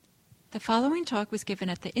The following talk was given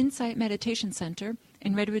at the Insight Meditation Center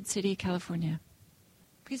in Redwood City, California.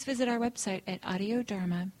 Please visit our website at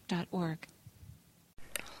audiodharma.org.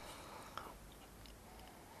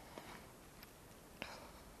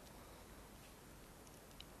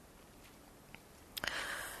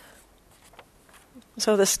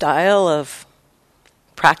 So the style of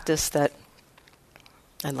practice that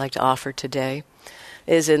I'd like to offer today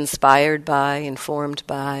is inspired by, informed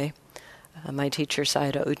by my teacher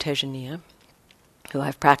Sayadaw U Tejaniya, who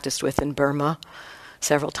I've practiced with in Burma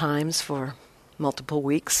several times for multiple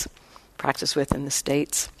weeks, practiced with in the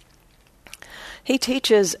States. He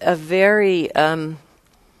teaches a very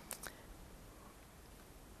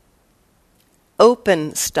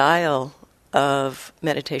open style of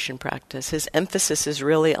meditation practice. His emphasis is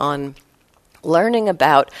really on learning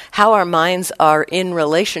about how our minds are in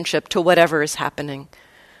relationship to whatever is happening.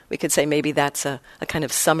 We could say maybe that's a kind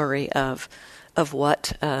of summary of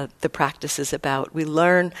what the practice is about. We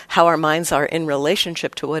learn how our minds are in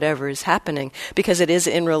relationship to whatever is happening, because it is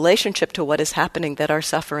in relationship to what is happening that our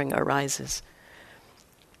suffering arises.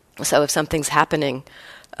 So if something's happening,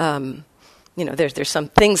 there's some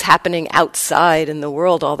things happening outside in the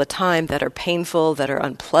world all the time that are painful, that are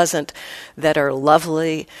unpleasant, that are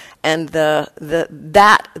lovely, and I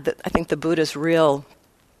think the Buddha's real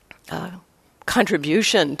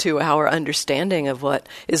contribution to our understanding of what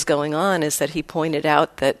is going on is that he pointed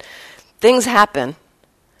out that things happen,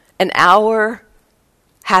 and our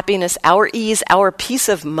happiness, our ease, our peace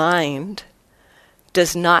of mind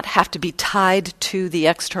does not have to be tied to the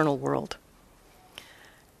external world.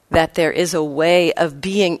 That there is a way of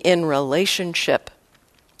being in relationship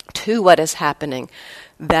to what is happening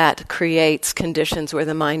that creates conditions where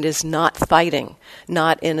the mind is not fighting,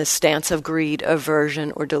 not in a stance of greed,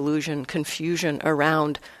 aversion, or delusion, confusion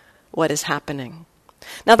around what is happening.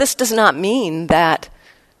 Now, this does not mean that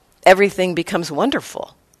everything becomes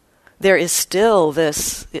wonderful. There is still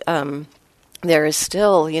things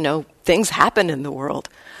happen in the world.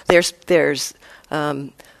 There is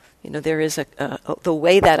the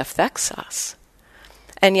way that affects us.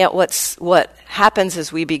 And yet what happens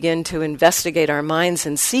is we begin to investigate our minds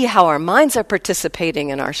and see how our minds are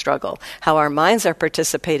participating in our struggle, how our minds are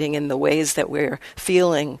participating in the ways that we're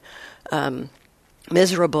feeling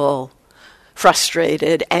miserable,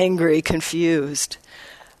 frustrated, angry, confused.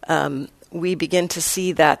 We begin to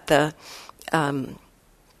see that that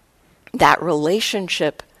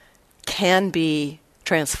relationship can be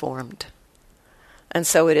transformed. And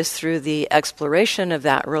so it is through the exploration of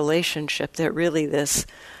that relationship that really this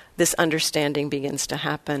understanding begins to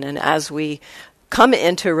happen. And as we come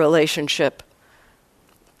into relationship,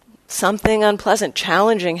 something unpleasant,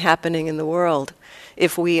 challenging happening in the world,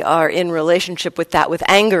 if we are in relationship with that, with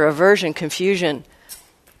anger, aversion, confusion,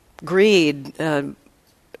 greed, the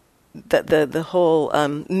whole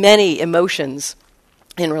many emotions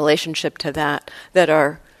in relationship to that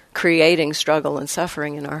are creating struggle and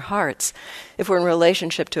suffering in our hearts. If we're in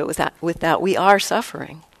relationship to it with that, we are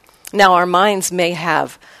suffering. Now, our minds may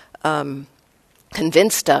have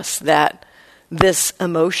convinced us that this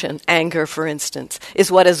emotion, anger, for instance,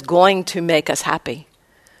 is what is going to make us happy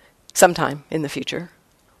sometime in the future,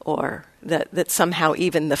 or that somehow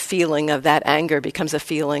even the feeling of that anger becomes a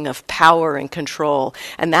feeling of power and control,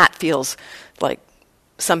 and that feels like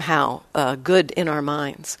somehow good in our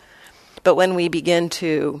minds. But when we begin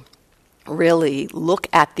to really look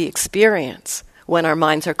at the experience, when our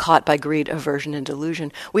minds are caught by greed, aversion, and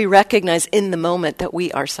delusion, we recognize in the moment that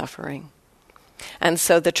we are suffering. And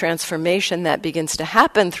so the transformation that begins to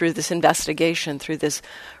happen through this investigation, through this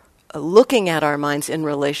looking at our minds in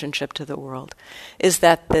relationship to the world, is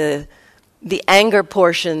that the anger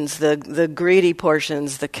portions, the greedy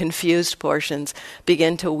portions, the confused portions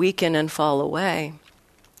begin to weaken and fall away.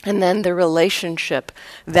 And then the relationship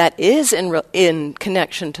that is in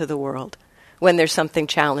connection to the world, when there's something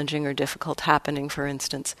challenging or difficult happening, for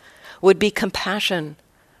instance, would be compassion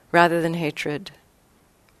rather than hatred,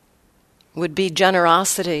 would be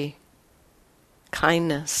generosity,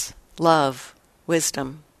 kindness, love,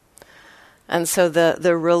 wisdom. And so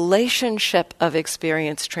the relationship of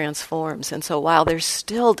experience transforms. And so while there's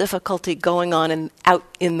still difficulty going on out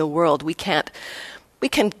in the world, we can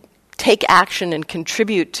take action and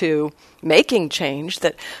contribute to making change.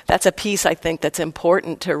 That's a piece, I think, that's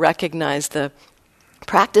important to recognize. The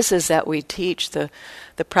practices that we teach, the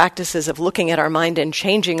practices of looking at our mind and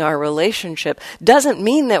changing our relationship, doesn't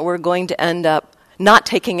mean that we're going to end up not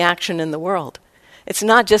taking action in the world. It's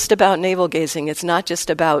not just about navel-gazing. It's not just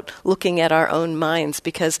about looking at our own minds,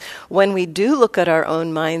 because when we do look at our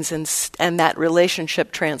own minds and that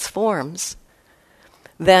relationship transforms,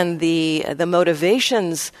 then the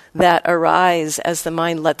motivations that arise as the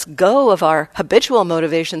mind lets go of our habitual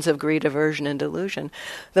motivations of greed, aversion, and delusion,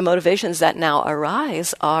 the motivations that now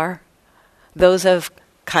arise are those of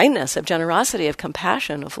kindness, of generosity, of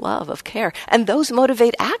compassion, of love, of care. And those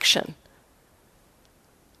motivate action.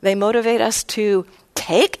 They motivate us to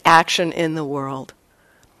take action in the world.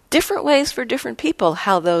 Different ways for different people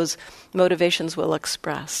how those motivations will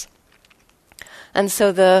express. And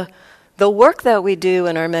so the work that we do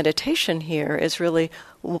in our meditation here is really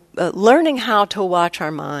learning how to watch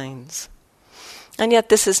our minds. And yet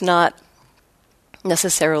this is not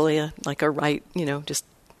necessarily like a right, just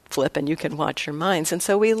flip and you can watch your minds. And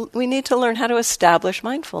so we need to learn how to establish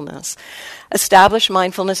mindfulness. Establish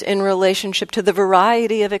mindfulness in relationship to the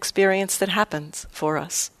variety of experience that happens for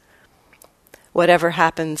us. Whatever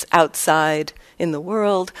happens outside in the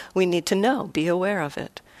world, we need to know, be aware of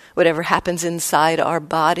it. Whatever happens inside our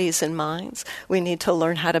bodies and minds, we need to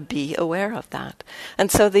learn how to be aware of that.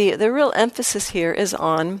 And so the real emphasis here is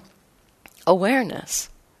on awareness.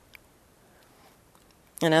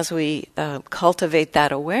 And as we cultivate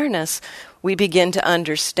that awareness, we begin to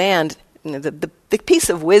understand the piece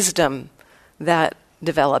of wisdom that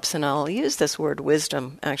develops, and I'll use this word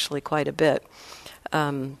wisdom actually quite a bit.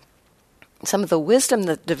 Some of the wisdom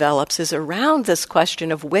that develops is around this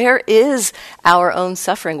question of where is our own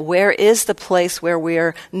suffering? Where is the place where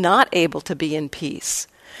we're not able to be in peace?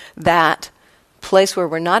 That place where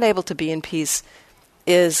we're not able to be in peace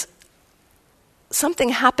is something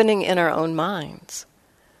happening in our own minds.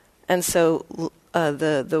 And so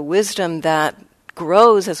the wisdom that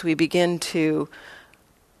grows as we begin to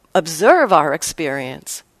observe our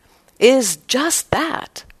experience is just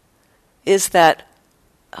that,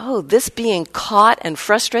 this being caught and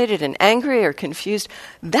frustrated and angry or confused,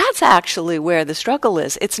 that's actually where the struggle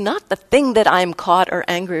is. It's not the thing that I'm caught or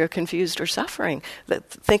angry or confused or suffering, that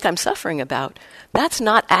think I'm suffering about. That's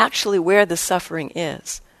not actually where the suffering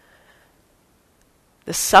is.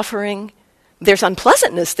 The suffering, there's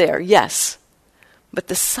unpleasantness there, yes, but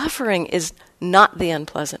the suffering is not the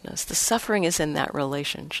unpleasantness. The suffering is in that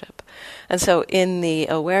relationship. And so in the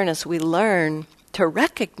awareness, we learn to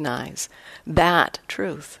recognize that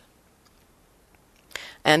truth.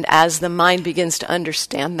 And as the mind begins to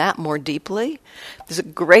understand that more deeply, there's a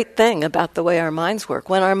great thing about the way our minds work.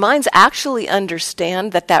 When our minds actually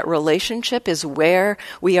understand that relationship is where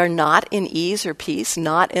we are not in ease or peace,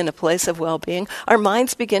 not in a place of well-being, our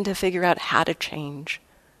minds begin to figure out how to change.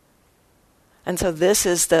 And so this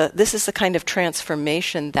is the kind of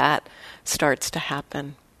transformation that starts to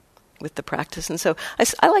happen with the practice. And so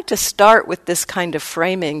I like to start with this kind of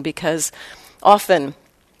framing because often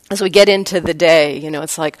as we get into the day,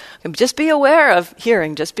 it's like, just be aware of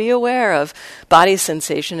hearing, just be aware of body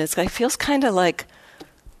sensation. It feels kind of like,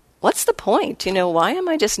 what's the point? Why am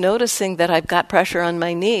I just noticing that I've got pressure on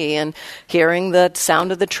my knee and hearing the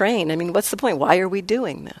sound of the train? What's the point? Why are we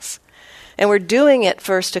doing this? And we're doing it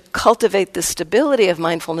first to cultivate the stability of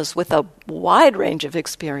mindfulness with a wide range of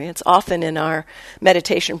experience. Often in our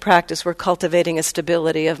meditation practice, we're cultivating a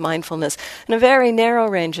stability of mindfulness in a very narrow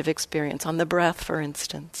range of experience, on the breath, for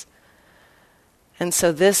instance. And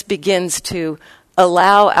so this begins to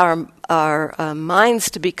allow our minds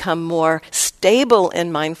to become more stable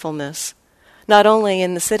in mindfulness, not only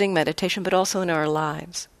in the sitting meditation, but also in our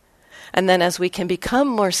lives. And then as we can become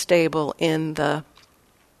more stable in the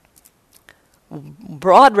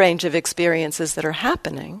broad range of experiences that are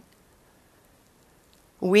happening,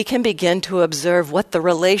 we can begin to observe what the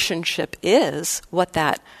relationship is, what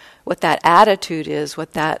that attitude is,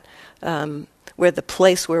 what that where the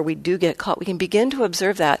place where we do get caught. We can begin to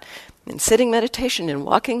observe that in sitting meditation, in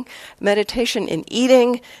walking meditation, in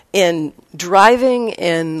eating, in driving,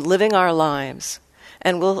 in living our lives.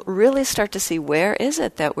 And we'll really start to see where is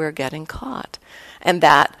it that we're getting caught. And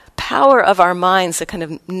that power of our minds,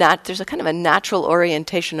 there's a kind of a natural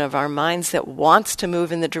orientation of our minds that wants to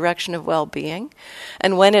move in the direction of well-being.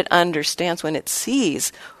 And when it understands, when it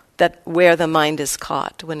sees that where the mind is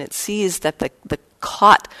caught, when it sees that the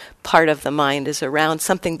caught part of the mind is around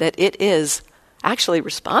something that it is actually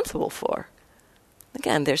responsible for,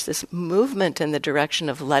 again, there's this movement in the direction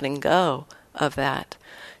of letting go of that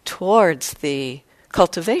towards the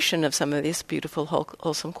cultivation of some of these beautiful,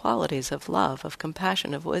 wholesome qualities of love, of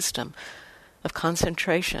compassion, of wisdom, of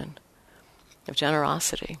concentration, of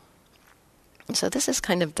generosity. And so this is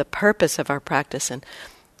kind of the purpose of our practice and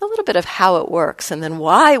a little bit of how it works, and then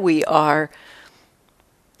why we are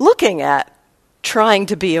looking at trying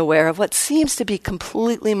to be aware of what seems to be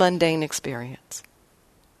completely mundane experience.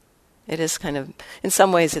 It is kind of, in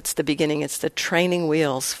some ways it's the beginning, it's the training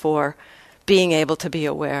wheels for being able to be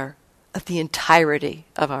aware of the entirety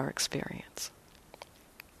of our experience.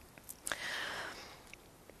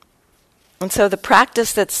 And so the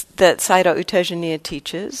practice that Sayadaw U Tejaniya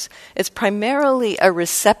teaches is primarily a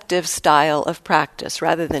receptive style of practice.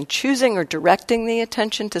 Rather than choosing or directing the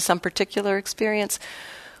attention to some particular experience,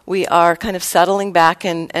 we are kind of settling back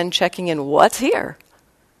and checking in what's here,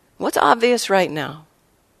 what's obvious right now.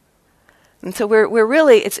 And so we're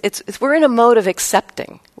really, we're in a mode of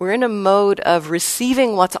accepting. We're in a mode of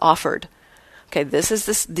receiving what's offered. Okay, these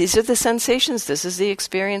are the sensations, this is the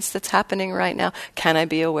experience that's happening right now. Can I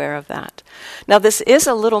be aware of that? Now, this is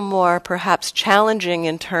a little more perhaps challenging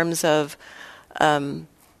in terms of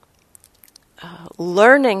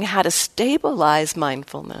learning how to stabilize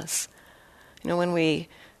mindfulness. You know, when we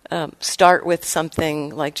start with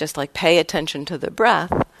something just like pay attention to the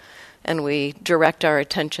breath, and we direct our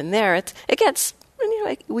attention there, it gets,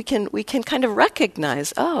 we can kind of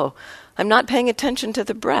recognize, I'm not paying attention to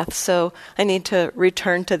the breath, so I need to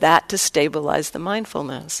return to that to stabilize the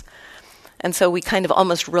mindfulness. And so we kind of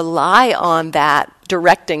almost rely on that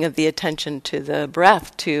directing of the attention to the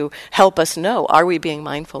breath to help us know, are we being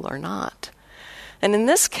mindful or not? And in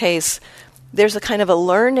this case, there's a kind of a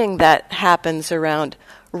learning that happens around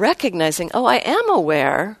recognizing, I am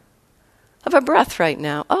aware of a breath right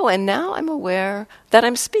now. And now I'm aware that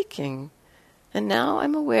I'm speaking. And now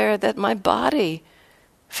I'm aware that my body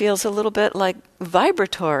feels a little bit like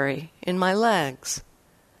vibratory in my legs.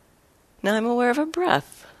 Now I'm aware of a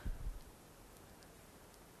breath.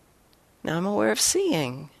 Now I'm aware of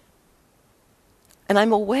seeing. And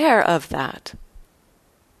I'm aware of that.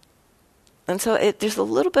 And so there's a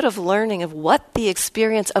little bit of learning of what the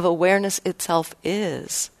experience of awareness itself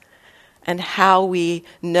is and how we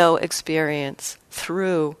know experience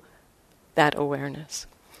through that awareness.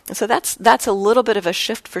 And so that's a little bit of a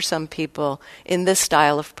shift for some people in this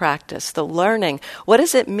style of practice, the learning. What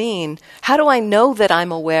does it mean? How do I know that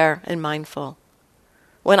I'm aware and mindful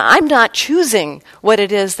when I'm not choosing what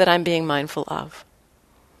it is that I'm being mindful of?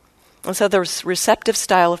 And so the receptive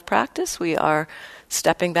style of practice, we are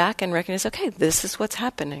stepping back and recognizing, okay, this is what's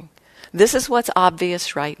happening. This is what's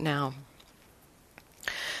obvious right now.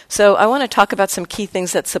 So I want to talk about some key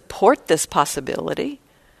things that support this possibility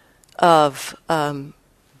of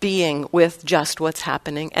being with just what's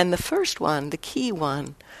happening. And the first one, the key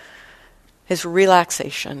one, is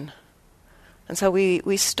relaxation. And so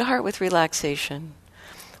we start with relaxation.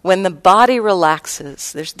 When the body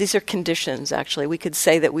relaxes, these are conditions, actually. We could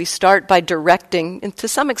say that we start by directing, and to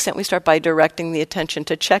some extent we start by directing the attention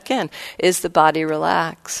to check in. Is the body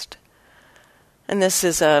relaxed? And this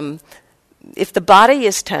is, if the body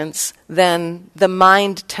is tense, then the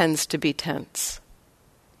mind tends to be tense.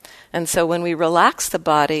 And so when we relax the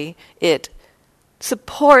body, it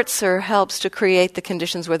supports or helps to create the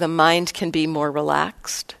conditions where the mind can be more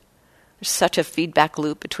relaxed. There's such a feedback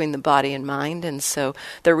loop between the body and mind, and so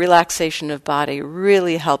the relaxation of body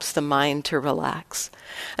really helps the mind to relax.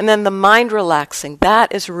 And then the mind relaxing,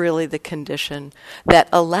 that is really the condition that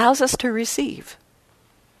allows us to receive,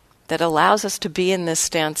 that allows us to be in this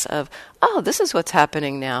stance of, this is what's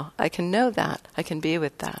happening now. I can know that. I can be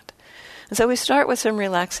with that. And so we start with some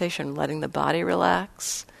relaxation, letting the body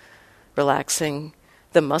relax, relaxing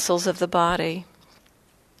the muscles of the body.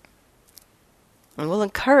 And we'll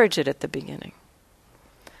encourage it at the beginning.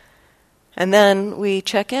 And then we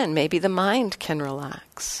check in. Maybe the mind can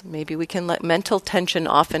relax. Maybe we can let mental tension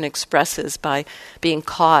often expresses by being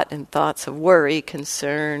caught in thoughts of worry,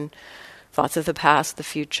 concern, thoughts of the past, the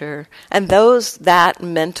future. And that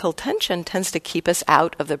mental tension tends to keep us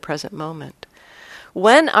out of the present moment.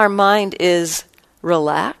 When our mind is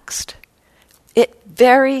relaxed, it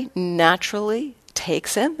very naturally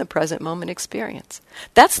takes in the present moment experience.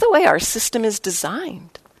 That's the way our system is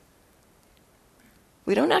designed.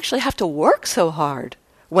 We don't actually have to work so hard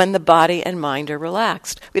when the body and mind are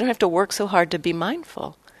relaxed. We don't have to work so hard to be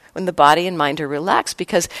mindful when the body and mind are relaxed,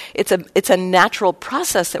 because it's a natural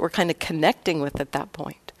process that we're kind of connecting with at that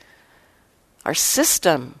point. Our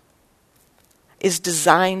system is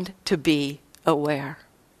designed to be aware.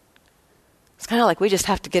 It's kind of like we just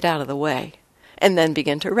have to get out of the way and then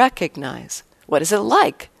begin to recognize, what is it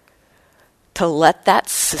like to let that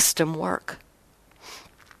system work?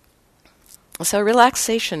 So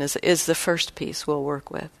relaxation is the first piece we'll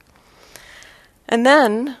work with. And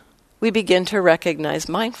then we begin to recognize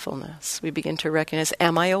mindfulness. We begin to recognize,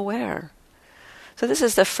 am I aware? So this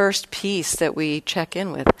is the first piece that we check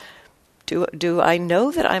in with. Do I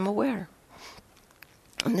know that I'm aware?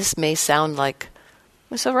 And this may sound like,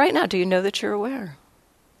 so right now, do you know that you're aware?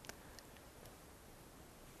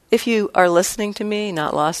 If you are listening to me,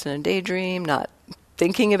 not lost in a daydream, not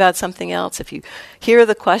thinking about something else, if you hear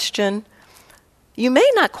the question, you may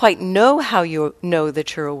not quite know how you know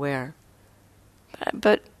that you're aware,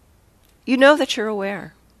 but you know that you're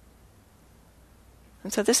aware.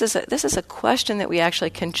 And so this is a question that we actually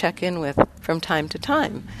can check in with from time to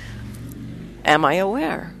time. Am I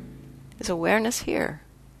aware? Is awareness here?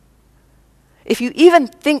 If you even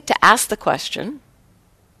think to ask the question,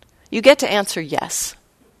 you get to answer yes,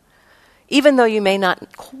 even though you may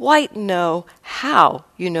not quite know how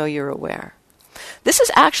you know you're aware. This is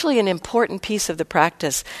actually an important piece of the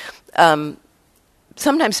practice.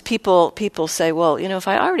 Sometimes people say, well,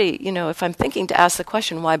 if I'm thinking to ask the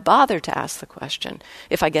question, why bother to ask the question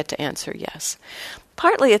if I get to answer yes?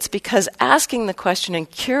 Partly it's because asking the question and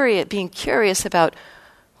being curious about,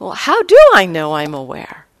 well, how do I know I'm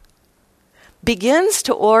aware, begins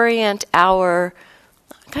to orient our,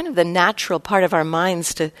 kind of the natural part of our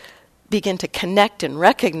minds to begin to connect and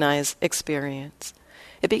recognize experience.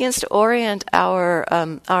 It begins to orient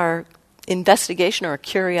our investigation or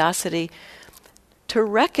curiosity to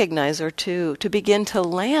recognize or to begin to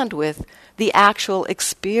land with the actual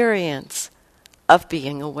experience of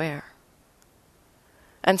being aware.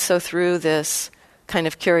 And so through this kind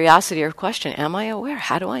of curiosity or question, am I aware?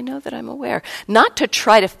 How do I know that I'm aware? Not to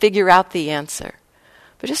try to figure out the answer,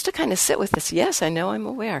 but just to kind of sit with this. Yes, I know I'm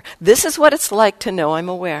aware. This is what it's like to know I'm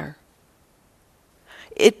aware.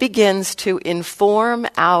 It begins to inform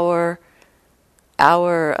our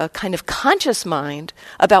kind of conscious mind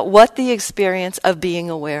about what the experience of being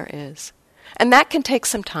aware is. And that can take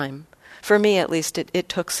some time. For me, at least, it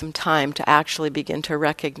took some time to actually begin to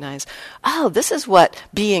recognize, oh, this is what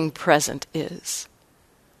being present is.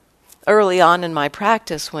 Early on in my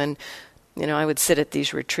practice, when I would sit at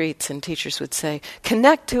these retreats and teachers would say,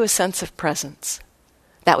 connect to a sense of presence.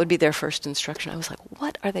 That would be their first instruction. I was like,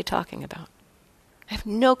 what are they talking about? I have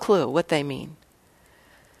no clue what they mean.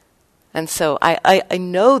 And so I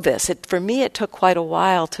know this. For me, it took quite a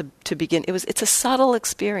while to begin. It's a subtle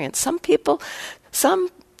experience. Some people, some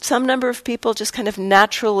number of people just kind of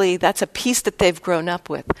naturally, that's a piece that they've grown up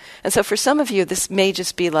with. And so for some of you, this may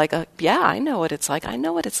just be like, I know what it's like. I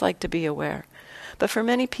know what it's like to be aware. But for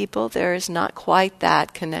many people, there is not quite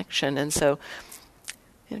that connection. And so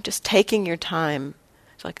just taking your time,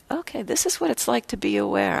 it's like, okay, this is what it's like to be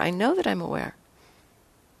aware. I know that I'm aware.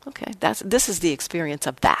 Okay, this is the experience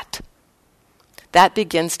of that. That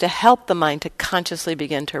begins to help the mind to consciously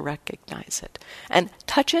begin to recognize it and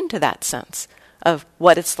touch into that sense of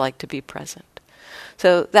what it's like to be present.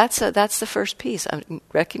 So that's the first piece. I'm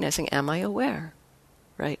recognizing, am I aware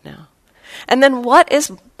right now? And then what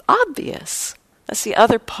is obvious? That's the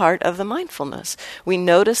other part of the mindfulness. We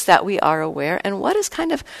notice that we are aware, and what is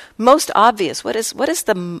kind of most obvious? What is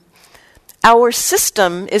our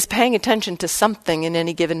system is paying attention to something in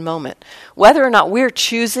any given moment. Whether or not we're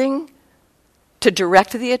choosing to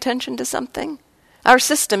direct the attention to something, our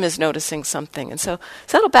system is noticing something. And so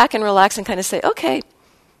settle back and relax and kind of say, okay,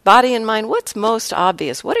 body and mind, what's most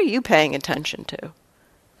obvious? What are you paying attention to?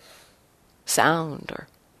 Sound or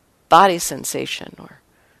body sensation or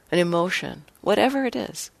an emotion, whatever it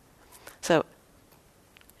is. So,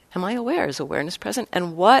 am I aware? Is awareness present?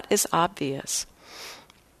 And what is obvious?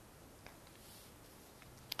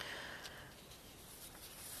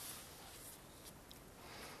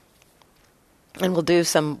 And we'll do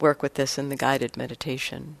some work with this in the guided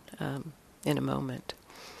meditation in a moment.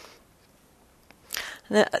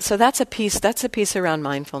 So that's a piece around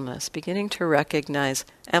mindfulness, beginning to recognize,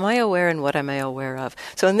 am I aware and what am I aware of?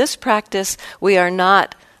 So in this practice, we are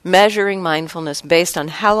not measuring mindfulness based on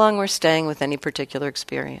how long we're staying with any particular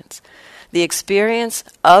experience. The experience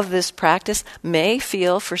of this practice may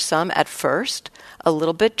feel for some at first a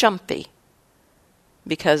little bit jumpy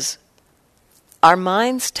because our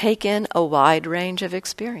minds take in a wide range of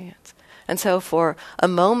experience. And so for a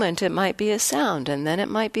moment it might be a sound, and then it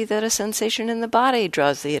might be that a sensation in the body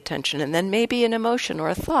draws the attention, and then maybe an emotion or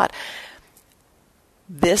a thought.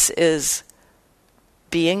 This is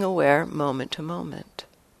being aware moment to moment.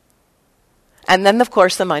 And then, of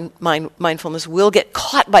course, the mindfulness will get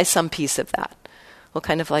caught by some piece of that. We'll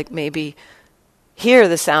kind of like maybe hear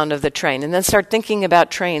the sound of the train and then start thinking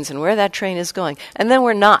about trains and where that train is going. And then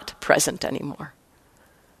we're not present anymore.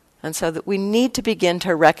 And so that we need to begin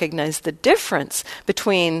to recognize the difference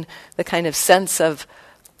between the kind of sense of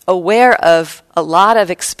aware of a lot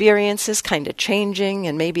of experiences kind of changing,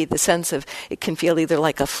 and maybe the sense of it can feel either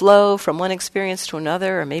like a flow from one experience to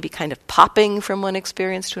another, or maybe kind of popping from one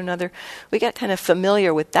experience to another. We get kind of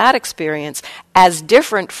familiar with that experience as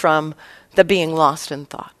different from the being lost in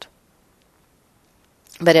thought.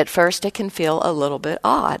 But at first it can feel a little bit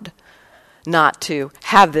odd. not to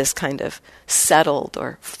have this kind of settled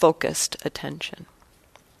or focused attention.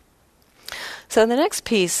 So the next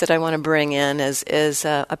piece that I want to bring in is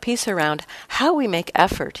a piece around how we make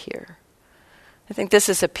effort here. I think this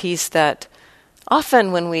is a piece that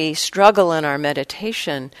often when we struggle in our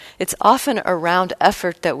meditation, it's often around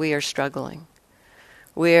effort that we are struggling.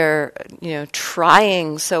 We're,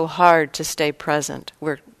 trying so hard to stay present.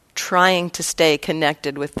 We're trying to stay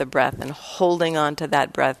connected with the breath and holding on to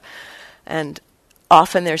that breath. And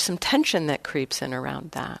often there's some tension that creeps in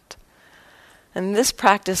around that. And this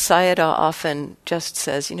practice, Sayadaw often just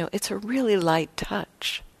says, it's a really light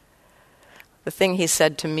touch. The thing he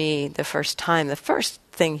said to me the first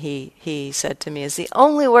thing he said to me is, the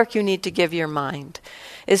only work you need to give your mind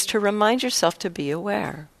is to remind yourself to be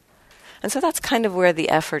aware. And so that's kind of where the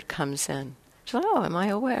effort comes in. She's like, am I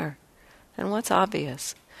aware? And what's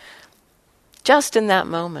obvious? Just in that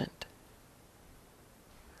moment.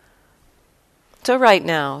 So right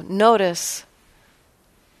now, notice,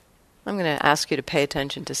 I'm going to ask you to pay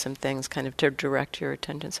attention to some things, kind of to direct your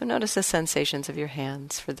attention. So notice the sensations of your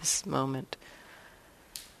hands for this moment.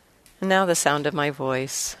 And now the sound of my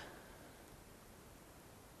voice.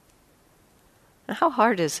 And how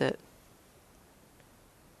hard is it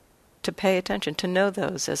to pay attention, to know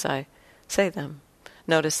those as I say them?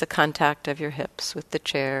 Notice the contact of your hips with the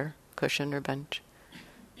chair, cushion, or bench.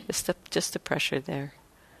 Just the pressure there.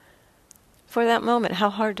 For that moment, how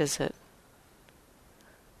hard is it?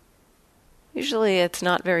 Usually it's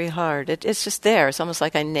not very hard. It's just there. It's almost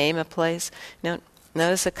like I name a place.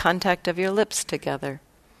 Notice the contact of your lips together.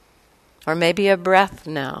 Or maybe a breath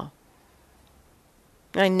now.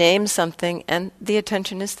 I name something and the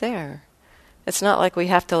attention is there. It's not like we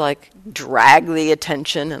have to drag the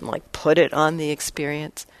attention and put it on the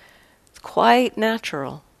experience. It's quite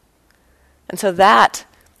natural. And so that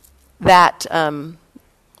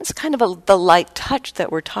is kind of the light touch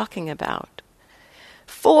that we're talking about.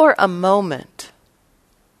 For a moment,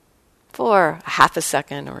 for half a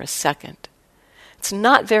second or a second, it's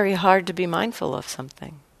not very hard to be mindful of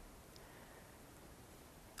something.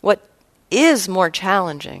 What is more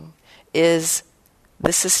challenging is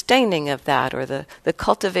the sustaining of that, or the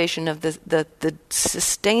cultivation of the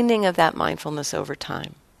sustaining of that mindfulness over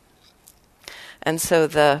time. And so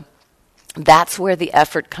that's where the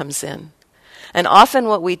effort comes in. And often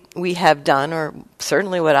what we have done, or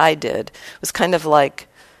certainly what I did, was kind of like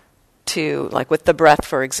with the breath,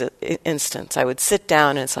 for instance. I would sit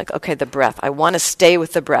down and it's okay, the breath. I want to stay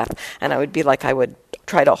with the breath. And I would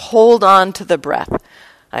try to hold on to the breath.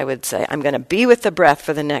 I would say, I'm going to be with the breath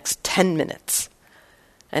for the next 10 minutes.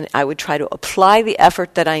 And I would try to apply the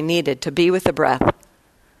effort that I needed to be with the breath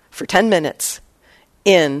for 10 minutes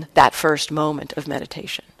in that first moment of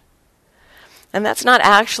meditation. And that's not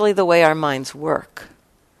actually the way our minds work.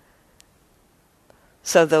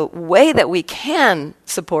 So the way that we can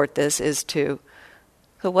support this is so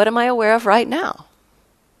what am I aware of right now?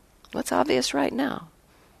 What's obvious right now?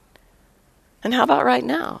 And how about right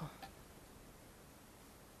now?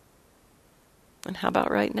 And how about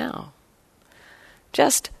right now?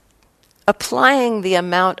 Just applying the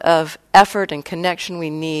amount of effort and connection we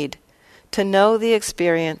need to know the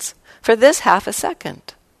experience for this half a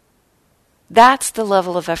second. That's the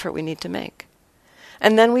level of effort we need to make.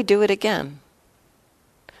 And then we do it again.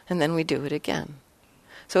 And then we do it again.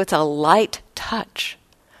 So it's a light touch,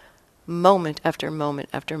 moment after moment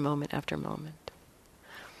after moment after moment.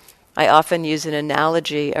 I often use an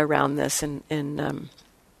analogy around this in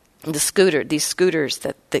these scooters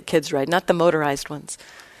that kids ride, not the motorized ones,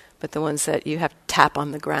 but the ones that you have to tap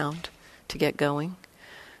on the ground to get going.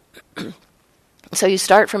 So you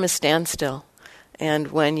start from a standstill,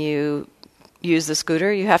 and when you use the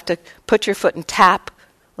scooter, you have to put your foot and tap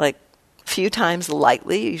a few times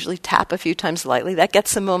lightly. You usually tap a few times lightly. That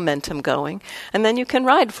gets some momentum going, and then you can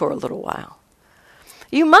ride for a little while.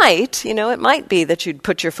 You might, it might be that you'd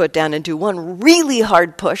put your foot down and do one really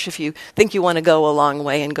hard push if you think you want to go a long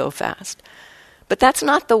way and go fast. But that's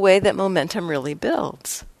not the way that momentum really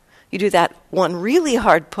builds. You do that one really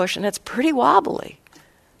hard push and it's pretty wobbly,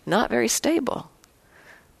 not very stable.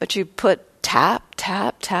 But you put tap,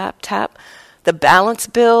 tap, tap, tap. The balance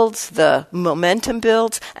builds, the momentum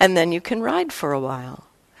builds, and then you can ride for a while.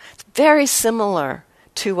 It's very similar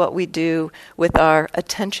to what we do with our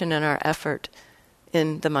attention and our effort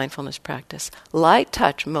in the mindfulness practice. Light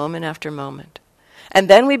touch, moment after moment. And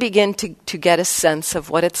then we begin to get a sense of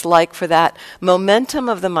what it's like for that momentum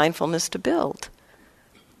of the mindfulness to build,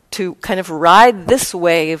 to kind of ride this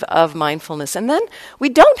wave of mindfulness. And then we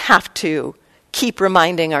don't have to keep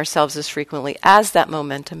reminding ourselves as frequently as that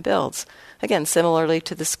momentum builds. Again, similarly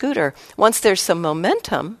to the scooter, once there's some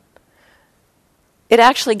momentum, it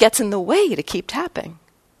actually gets in the way to keep tapping.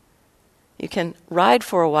 You can ride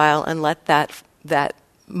for a while and let that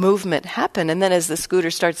movement happen. And then as the scooter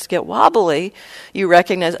starts to get wobbly, you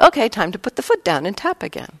recognize, okay, time to put the foot down and tap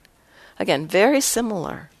again. Again, very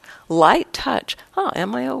similar. Light touch. Oh,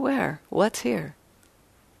 am I aware? What's here?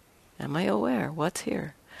 Am I aware? What's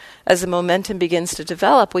here? As the momentum begins to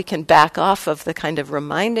develop, we can back off of the kind of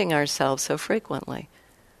reminding ourselves so frequently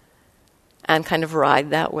and kind of ride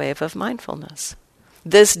that wave of mindfulness.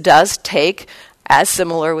 This does take, as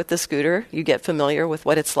similar with the scooter, you get familiar with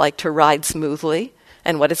what it's like to ride smoothly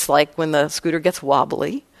and what it's like when the scooter gets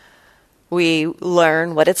wobbly. We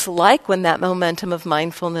learn what it's like when that momentum of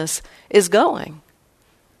mindfulness is going.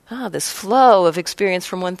 This flow of experience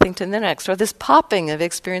from one thing to the next, or this popping of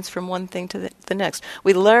experience from one thing to the next.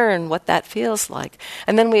 We learn what that feels like.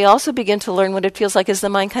 And then we also begin to learn what it feels like as the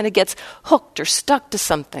mind kind of gets hooked or stuck to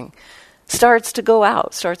something, starts to go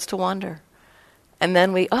out, starts to wander. And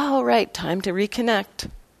then right, time to reconnect.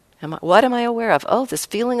 What am I aware of? Oh, this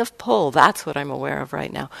feeling of pull, that's what I'm aware of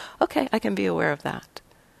right now. Okay, I can be aware of that.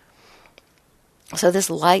 So this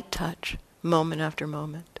light touch, moment after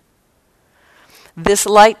moment. This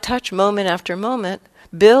light touch, moment after moment,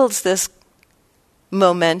 builds this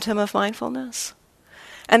momentum of mindfulness.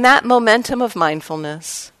 And that momentum of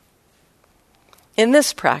mindfulness, in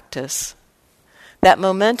this practice, that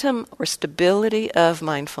momentum or stability of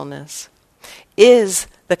mindfulness is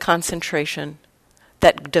the concentration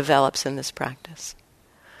that develops in this practice.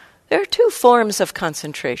 There are two forms of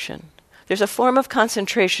concentration. There's a form of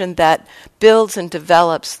concentration that builds and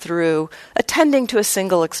develops through attending to a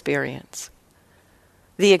single experience.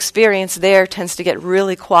 The experience there tends to get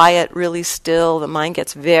really quiet, really still. The mind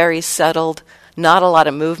gets very settled. Not a lot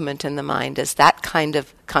of movement in the mind as that kind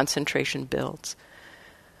of concentration builds.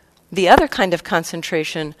 The other kind of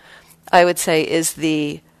concentration, I would say, is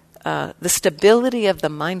the stability of the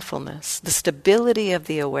mindfulness, the stability of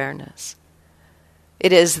the awareness.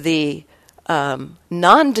 It is the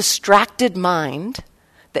non-distracted mind,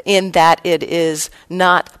 in that it is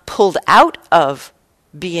not pulled out of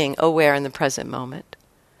being aware in the present moment.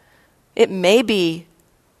 It may be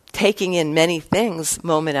taking in many things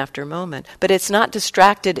moment after moment, but it's not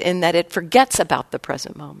distracted in that it forgets about the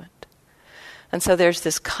present moment. And so there's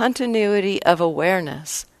this continuity of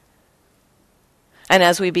awareness. And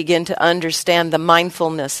as we begin to understand the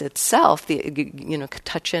mindfulness itself,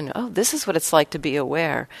 touch in, this is what it's like to be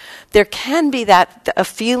aware. There can be a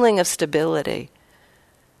feeling of stability.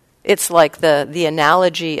 It's like the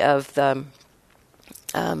analogy of the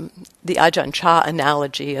Ajahn Chah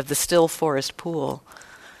analogy of the still forest pool.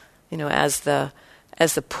 As the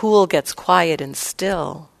pool gets quiet and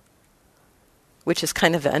still, which is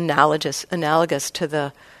kind of analogous to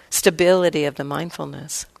the stability of the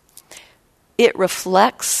mindfulness. It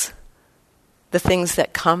reflects the things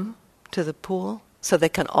that come to the pool so they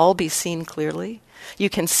can all be seen clearly.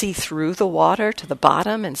 You can see through the water to the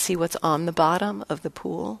bottom and see what's on the bottom of the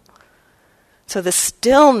pool. So the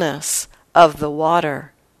stillness of the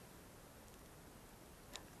water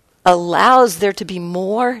allows there to be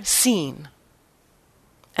more seen.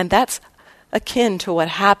 And that's akin to what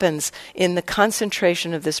happens in the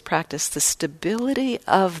concentration of this practice. The stability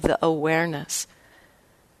of the awareness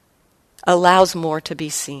allows more to be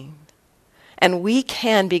seen. And we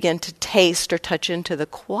can begin to taste or touch into the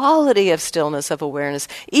quality of stillness of awareness,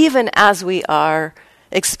 even as we are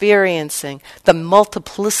experiencing the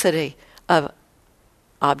multiplicity of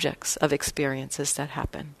objects, of experiences that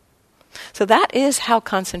happen. So that is how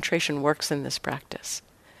concentration works in this practice.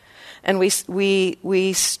 And we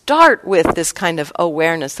start with this kind of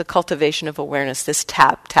awareness, the cultivation of awareness, this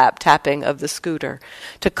tapping of the scooter,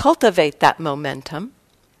 to cultivate that momentum.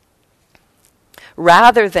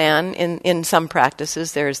 Rather than, in some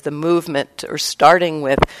practices, there's the movement or starting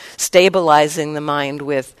with stabilizing the mind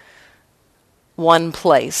with one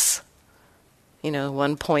place,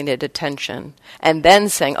 one pointed attention, and then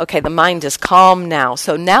saying, okay, the mind is calm now,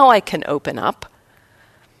 so now I can open up.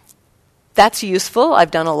 That's useful.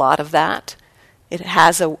 I've done a lot of that. It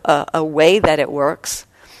has a way that it works.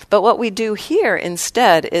 But what we do here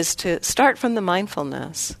instead is to start from the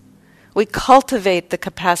mindfulness. We cultivate the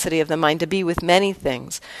capacity of the mind to be with many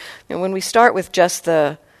things. And when we start with just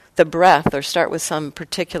the breath or start with some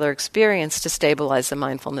particular experience to stabilize the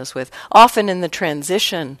mindfulness with, often in the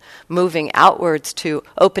transition, moving outwards to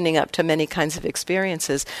opening up to many kinds of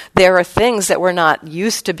experiences, there are things that we're not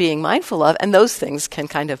used to being mindful of, and those things can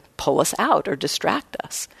kind of pull us out or distract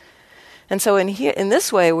us. And so in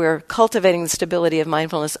this way, we're cultivating the stability of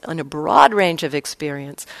mindfulness on a broad range of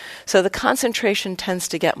experience. So the concentration tends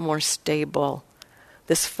to get more stable,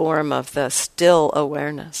 this form of the still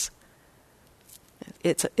awareness.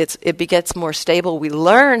 it gets more stable. We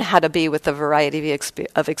learn how to be with the variety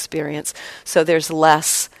of experience, so there's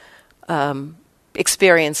less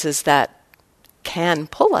experiences that can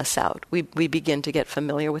pull us out. We begin to get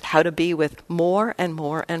familiar with how to be with more and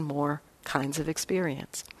more and more kinds of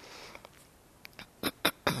experience.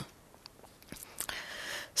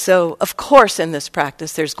 So, of course, in this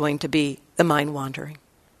practice, there's going to be the mind wandering.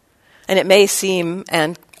 And it may seem,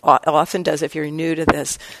 and often does if you're new to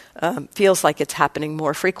this, feels like it's happening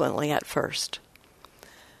more frequently at first.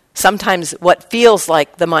 Sometimes what feels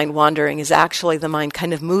like the mind wandering is actually the mind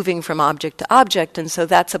kind of moving from object to object, and so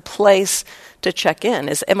that's a place to check in.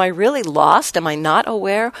 Am I really lost? Am I not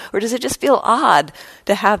aware? Or does it just feel odd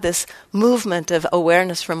to have this movement of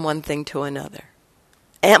awareness from one thing to another?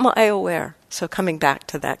 Am I aware? So coming back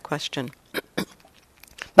to that question.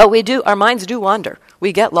 But our minds do wander.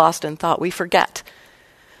 We get lost in thought. We forget.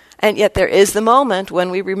 And yet there is the moment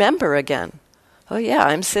when we remember again. Oh yeah,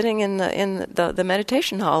 I'm sitting in the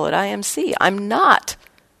meditation hall at IMC. I'm not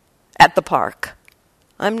at the park.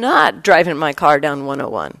 I'm not driving my car down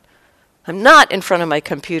 101. I'm not in front of my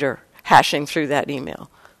computer hashing through that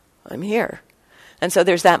email. I'm here. And so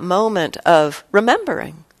there's that moment of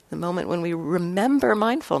remembering, the moment when we remember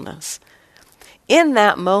mindfulness. In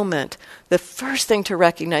that moment, the first thing to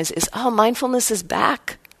recognize is, mindfulness is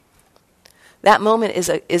back. That moment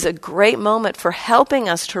is a great moment for helping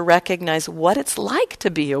us to recognize what it's like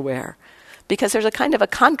to be aware. Because there's a kind of a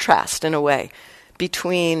contrast, in a way,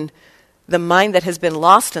 between the mind that has been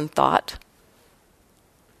lost in thought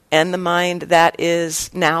and the mind that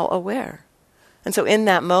is now aware. And so in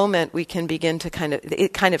that moment, we can begin to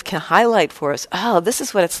it can highlight for us, this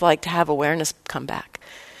is what it's like to have awareness come back.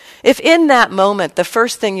 If in that moment, the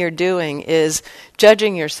first thing you're doing is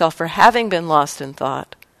judging yourself for having been lost in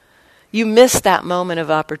thought, you miss that moment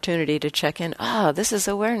of opportunity to check in. This is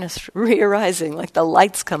awareness re-arising, like the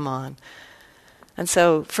lights come on. And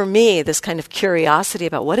so for me, this kind of curiosity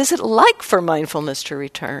about what is it like for mindfulness to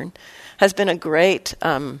return has been a great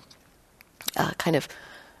kind of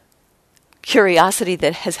curiosity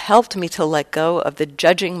that has helped me to let go of the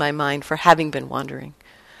judging my mind for having been wandering.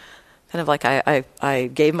 Kind of like I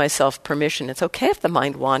gave myself permission. It's okay if the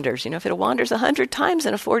mind wanders. If it wanders 100 times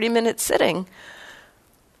in a 40-minute sitting,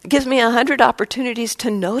 it gives me 100 opportunities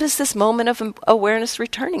to notice this moment of awareness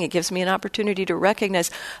returning. It gives me an opportunity to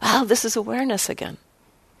recognize, this is awareness again.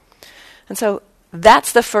 And so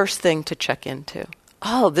that's the first thing to check into.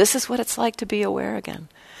 This is what it's like to be aware again.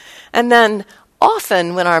 And then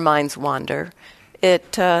often when our minds wander,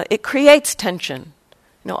 it creates tension.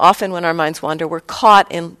 Often when our minds wander, we're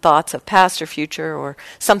caught in thoughts of past or future, or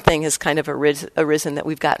something has kind of arisen that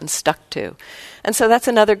we've gotten stuck to. And so that's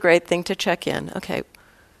another great thing to check in. Okay,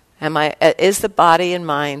 is the body and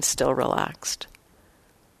mind still relaxed?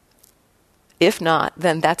 If not,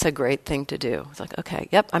 then that's a great thing to do. It's like, okay,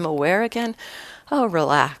 yep, I'm aware again.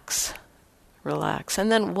 Relax. Relax.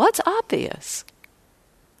 And then what's obvious?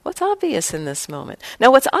 What's obvious in this moment?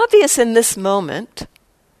 Now, what's obvious in this moment,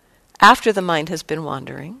 after the mind has been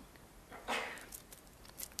wandering,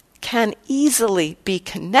 can easily be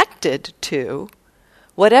connected to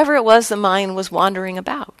whatever it was the mind was wandering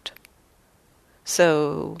about.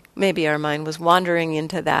 So maybe our mind was wandering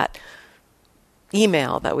into that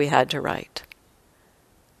email that we had to write.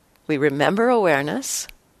 We remember awareness.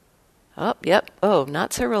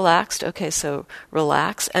 Not so relaxed. Okay, so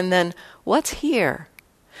relax. And then what's here?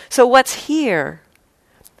 So what's here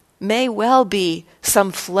may well be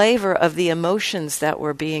some flavor of the emotions that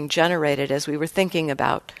were being generated as we were thinking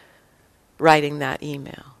about writing that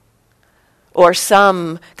email. Or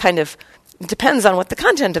some kind of, it depends on what the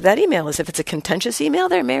content of that email is. If it's a contentious email,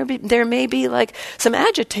 there may be like some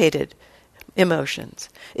agitated emotions.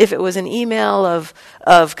 If it was an email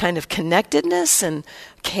of kind of connectedness and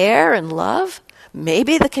care and love,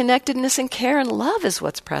 maybe the connectedness and care and love is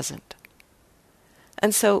what's present.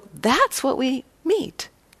 And so that's what we meet.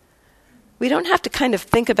 We don't have to kind of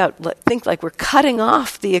think like we're cutting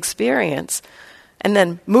off the experience and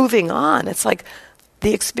then moving on. It's like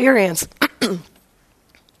the experience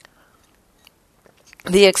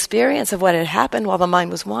the experience of what had happened while the mind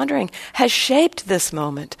was wandering has shaped this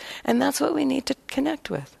moment, and that's what we need to connect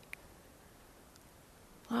with.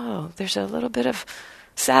 There's a little bit of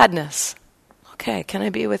sadness. Okay, can I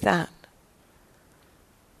be with that?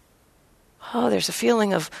 There's a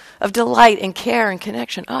feeling of delight and care and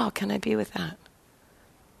connection. Can I be with that?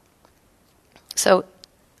 So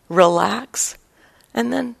relax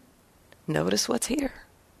and then notice what's here.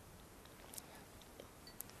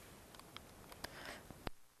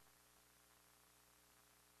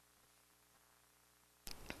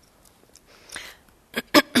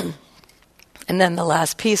 And then the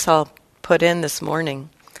last piece I'll put in this morning,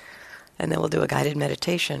 and then we'll do a guided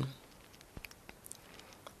meditation.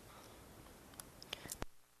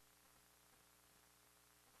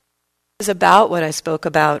 Is about what I spoke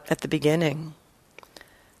about at the beginning,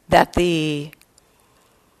 that the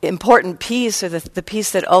important piece, or the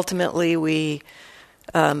piece that ultimately we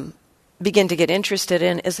begin to get interested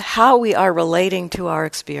in, is how we are relating to our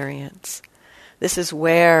experience. This is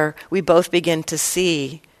where we both begin to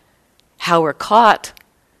see how we're caught,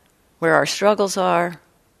 where our struggles are,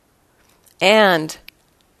 and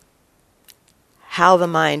how the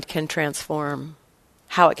mind can transform,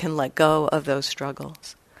 how it can let go of those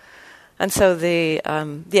struggles. And so the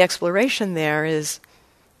exploration there is,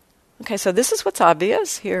 okay, so this is what's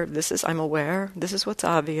obvious. Here, I'm aware, this is what's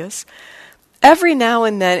obvious. Every now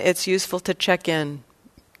and then it's useful to check in.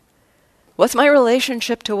 What's my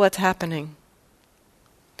relationship to what's happening?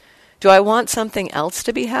 Do I want something else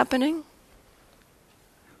to be happening?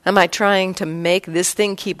 Am I trying to make this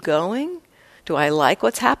thing keep going? Do I like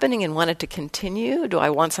what's happening and want it to continue? Do I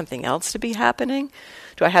want something else to be happening?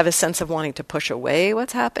 Do I have a sense of wanting to push away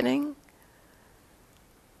what's happening?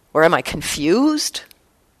 Or am I confused?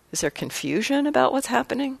 Is there confusion about what's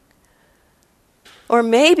happening? Or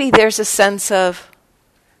maybe there's a sense of,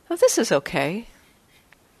 oh, this is okay.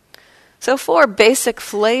 So 4 basic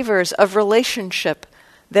flavors of relationship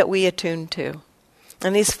that we attune to.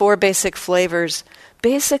 And these 4 basic flavors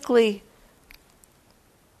basically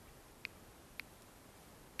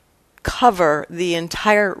cover the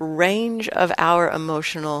entire range of our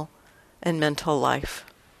emotional and mental life.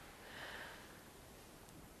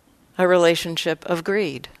 A relationship of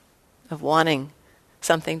greed, of wanting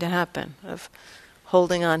something to happen, of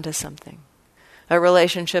holding on to something. A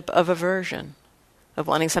relationship of aversion, of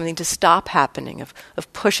wanting something to stop happening,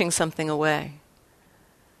 of pushing something away.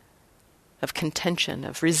 Of contention,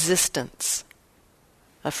 of resistance,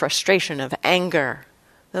 of frustration, of anger,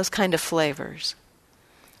 those kind of flavors.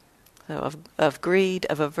 So of greed,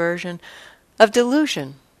 of aversion, of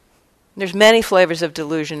delusion. There's many flavors of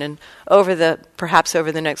delusion, and perhaps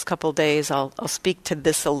over the next couple days, I'll speak to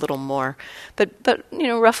this a little more. But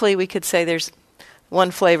roughly we could say there's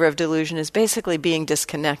one flavor of delusion is basically being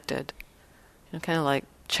disconnected, kind of like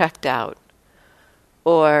checked out.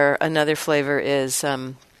 Or another flavor is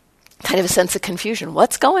kind of a sense of confusion.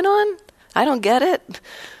 What's going on? I don't get it.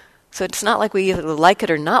 So it's not like we either like it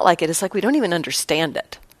or not like it. It's like we don't even understand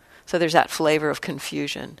it. So there's that flavor of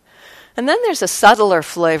confusion. And then there's a subtler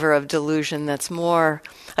flavor of delusion that's more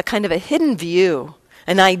a kind of a hidden view,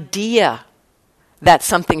 an idea that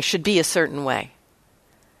something should be a certain way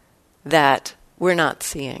that we're not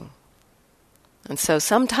seeing. And so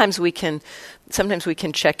sometimes we can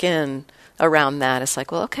check in around that. It's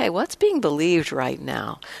like, well, okay, what's being believed right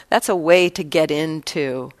now? That's a way to get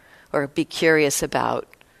into or be curious about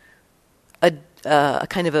a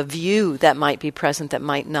kind of a view that might be present that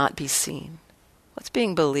might not be seen. What's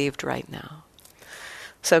being believed right now?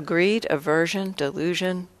 So greed, aversion,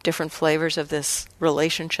 delusion, different flavors of this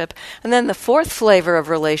relationship. And then the 4th flavor of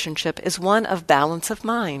relationship is one of balance of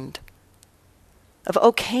mind, of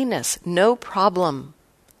okayness, no problem.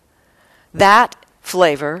 That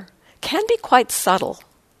flavor can be quite subtle.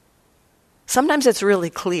 Sometimes it's really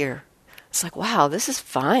clear. It's like, wow, this is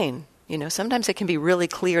fine. Sometimes it can be really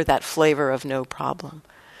clear, that flavor of no problem.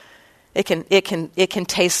 It can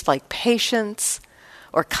taste like patience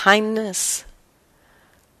or kindness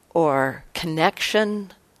or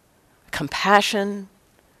connection, compassion,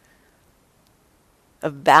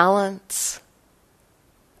 of balance,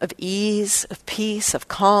 of ease, of peace, of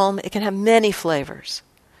calm. It can have many flavors.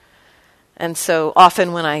 And so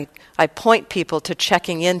often when I point people to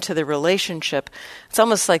checking into the relationship, it's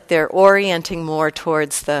almost like they're orienting more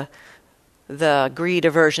towards the greed,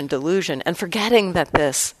 aversion, delusion, and forgetting that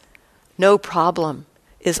this no problem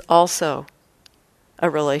is also a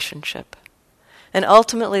relationship. And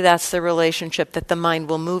ultimately that's the relationship that the mind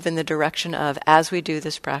will move in the direction of as we do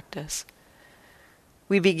this practice.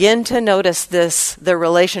 We begin to notice the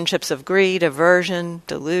relationships of greed, aversion,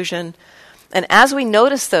 delusion. And as we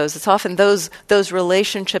notice those, it's often those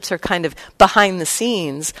relationships are kind of behind the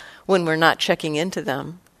scenes when we're not checking into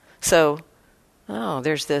them. So,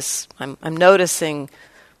 there's this, I'm noticing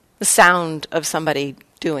the sound of somebody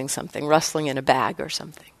doing something, rustling in a bag or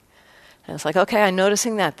something. And it's like, okay, I'm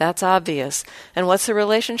noticing that. That's obvious. And what's the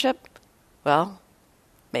relationship? Well,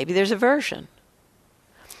 maybe there's aversion.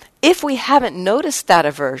 If we haven't noticed that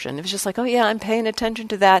aversion, if it's just like, oh yeah, I'm paying attention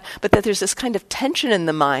to that, but that there's this kind of tension in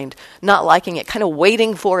the mind, not liking it, kind of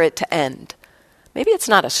waiting for it to end, Maybe it's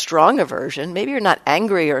not a strong aversion. Maybe you're not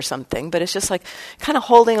angry or something, but it's just like kind of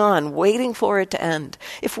holding on, waiting for it to end.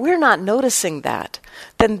 If we're not noticing that,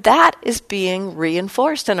 then that is being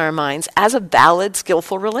reinforced in our minds as a valid,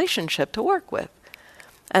 skillful relationship to work with.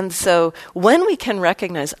 And so when we can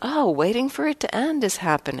recognize, oh, waiting for it to end is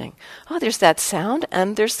happening. Oh, there's that sound,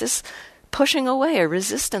 and there's this pushing away, a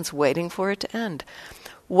resistance waiting for it to end.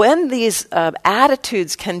 When these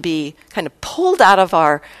attitudes can be kind of pulled out of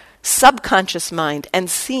our subconscious mind and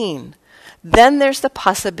seen, then there's the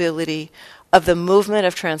possibility of the movement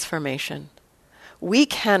of transformation. We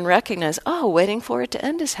can recognize, oh, waiting for it to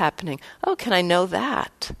end is happening. Oh, can I know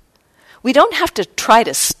that? We don't have to try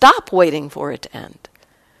to stop waiting for it to end.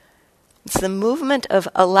 It's the movement of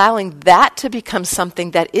allowing that to become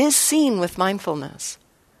something that is seen with mindfulness.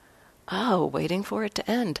 Oh, waiting for it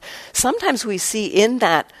to end. Sometimes we see in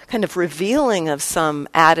that kind of revealing of some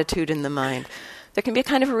attitude in the mind, there can be a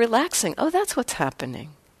kind of a relaxing, oh, that's what's happening.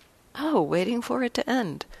 Oh, waiting for it to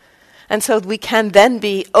end. And so we can then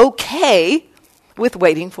be okay with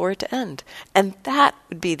waiting for it to end. And that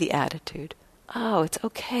would be the attitude. Oh, it's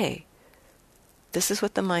okay. This is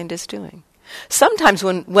what the mind is doing. Sometimes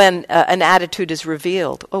when an attitude is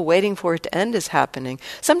revealed, oh, waiting for it to end is happening,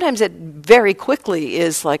 sometimes it very quickly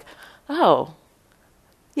is like, oh,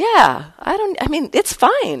 yeah, it's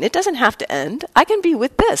fine. It doesn't have to end. I can be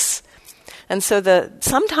with this. And so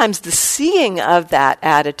sometimes the seeing of that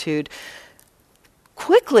attitude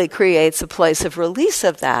quickly creates a place of release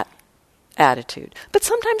of that attitude, but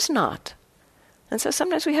sometimes not. And so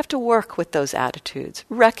sometimes we have to work with those attitudes,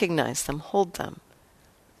 recognize them, hold them.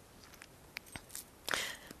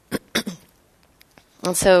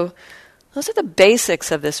 And so those are the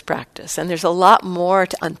basics of this practice. And there's a lot more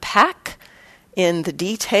to unpack in the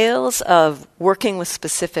details of working with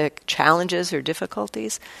specific challenges or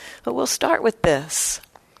difficulties. But we'll start with this.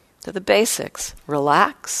 So the basics: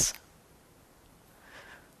 relax,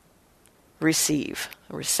 receive,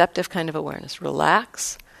 a receptive kind of awareness.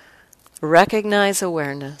 Relax, recognize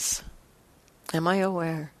awareness. Am I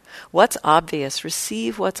aware? What's obvious?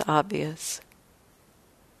 Receive what's obvious.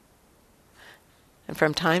 And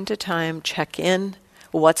from time to time, check in.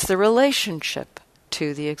 What's the relationship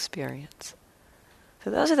to the experience? So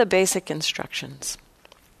those are the basic instructions.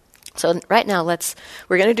 So right now,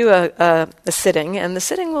 we're going to do a sitting, and the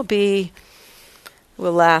sitting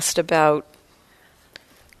will last about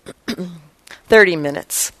 30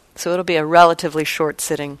 minutes. So it'll be a relatively short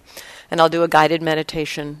sitting, and I'll do a guided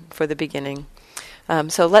meditation for the beginning.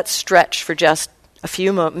 So let's stretch for just a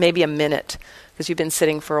few, maybe a minute, because you've been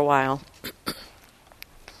sitting for a while.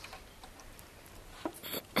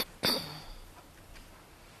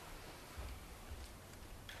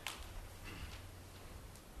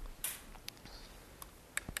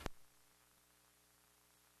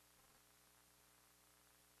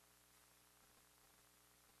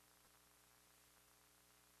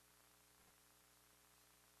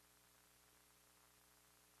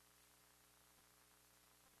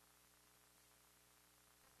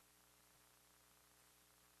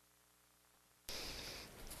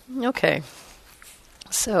 Okay,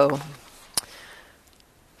 so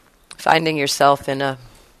finding yourself in a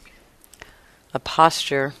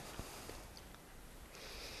posture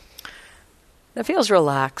that feels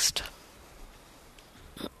relaxed.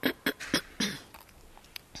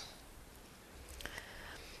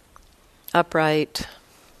 Upright,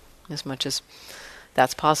 as much as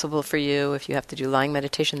that's possible for you. If you have to do lying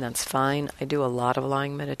meditation, that's fine. I do a lot of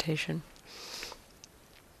lying meditation.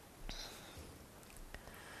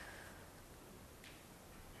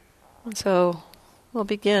 And so we'll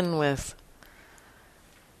begin with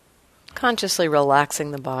consciously relaxing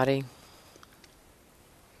the body.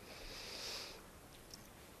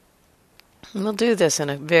 And we'll do this in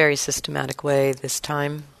a very systematic way this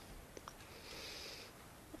time.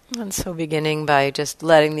 And so beginning by just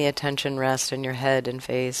letting the attention rest in your head and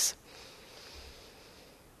face.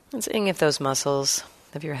 And seeing if those muscles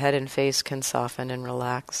of your head and face can soften and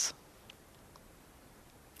relax.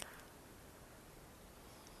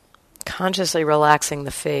 Consciously relaxing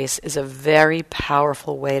the face is a very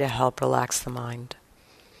powerful way to help relax the mind.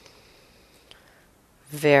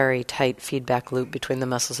 Very tight feedback loop between the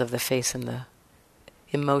muscles of the face and the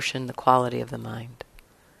emotion, the quality of the mind.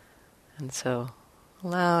 And so,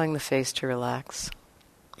 allowing the face to relax.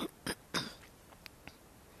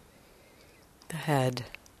 The head.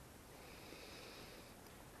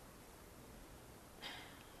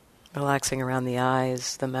 Relaxing around the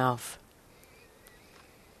eyes, the mouth.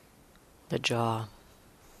 The jaw.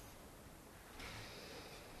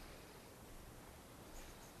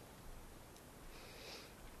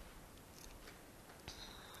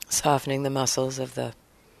 Softening the muscles of the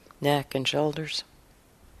neck and shoulders.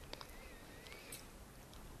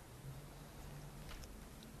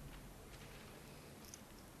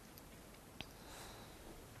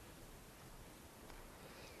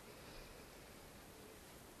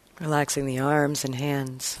 Relaxing the arms and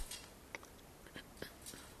hands.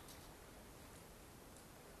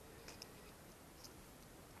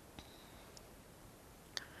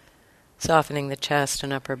 Softening the chest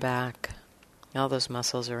and upper back, all those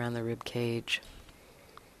muscles around the rib cage.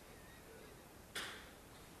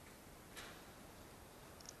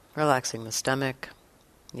 Relaxing the stomach,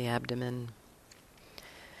 the abdomen.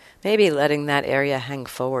 Maybe letting that area hang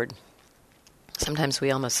forward. Sometimes we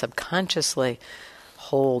almost subconsciously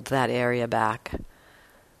hold that area back.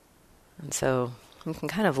 And so you can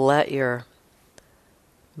kind of let your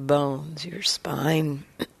bones, your spine,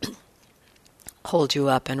 hold you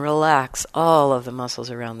up and relax all of the muscles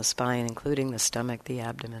around the spine, including the stomach, the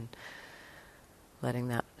abdomen, letting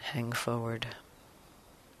that hang forward.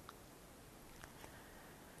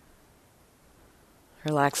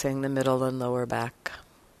 Relaxing the middle and lower back,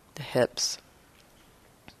 the hips.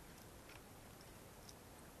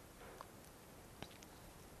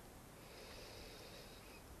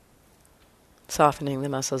 Softening the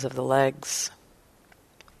muscles of the legs.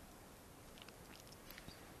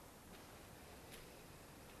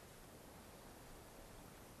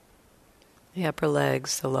 The upper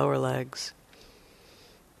legs, the lower legs,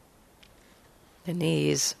 the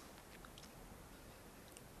knees,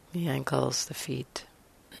 the ankles, the feet.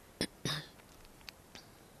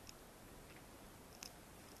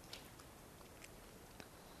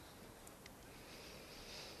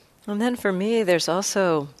 And then for me, there's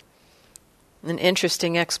also an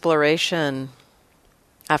interesting exploration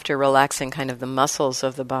after relaxing kind of the muscles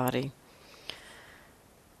of the body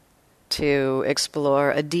to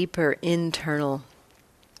explore a deeper internal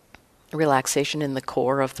relaxation in the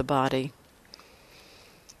core of the body.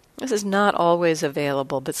 This is not always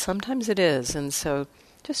available, but sometimes it is, and so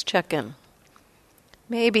just check in.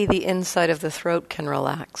 Maybe the inside of the throat can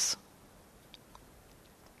relax.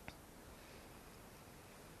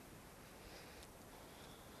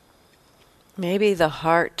 Maybe the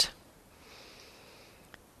heart,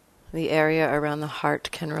 the area around the heart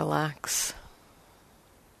can relax.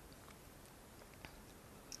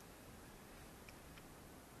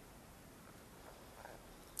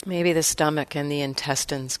 Maybe the stomach and the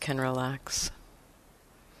intestines can relax.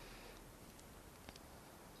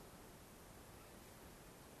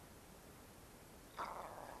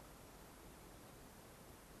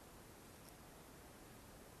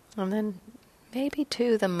 And then maybe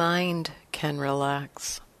too the mind can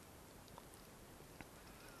relax.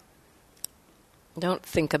 Don't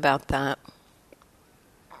think about that.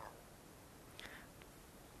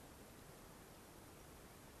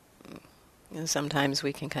 And sometimes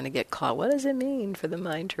we can kind of get caught. What does it mean for the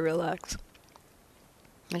mind to relax?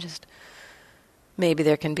 Maybe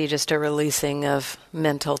there can be just a releasing of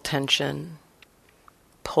mental tension,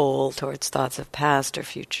 pull towards thoughts of past or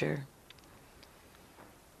future.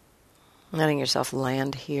 Letting yourself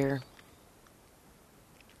land here.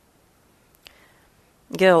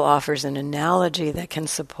 Gil offers an analogy that can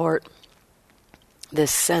support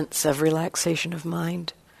this sense of relaxation of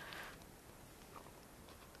mind.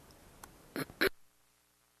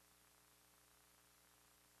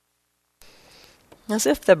 As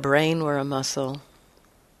if the brain were a muscle.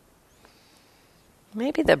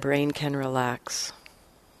 Maybe the brain can relax.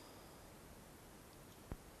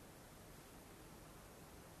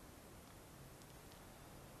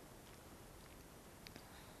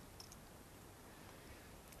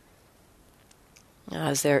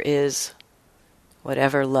 As there is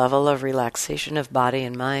whatever level of relaxation of body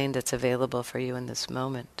and mind that's available for you in this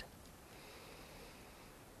moment.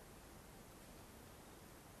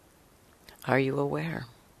 Are you aware?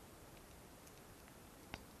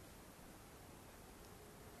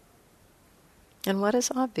 And what is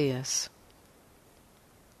obvious?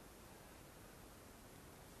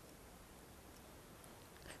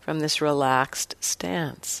 From this relaxed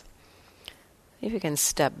stance, if you can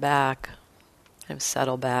step back, kind of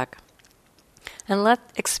settle back, and let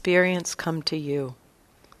experience come to you.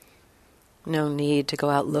 No need to go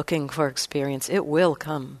out looking for experience. It will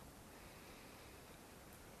come.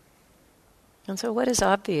 And so what is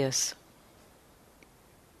obvious?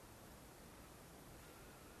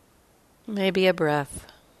 Maybe a breath.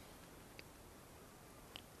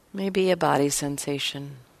 Maybe a body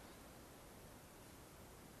sensation.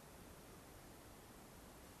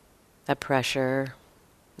 A pressure,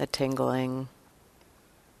 a tingling,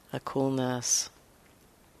 a coolness.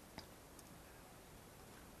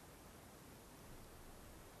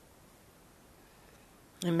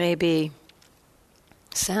 It may be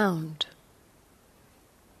sound.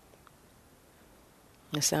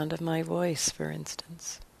 The sound of my voice, for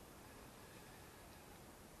instance.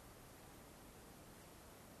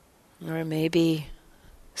 Or it may be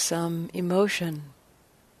some emotion,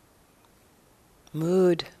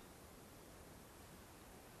 mood.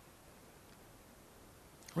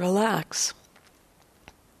 Relax.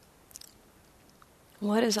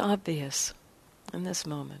 What is obvious in this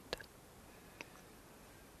moment?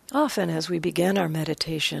 Often as we begin our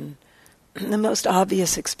meditation, the most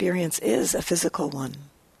obvious experience is a physical one.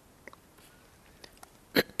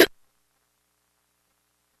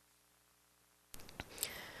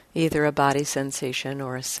 Either a body sensation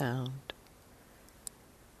or a sound.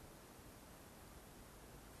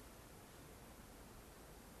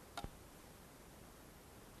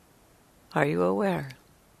 Are you aware?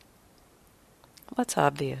 What's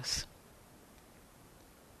obvious?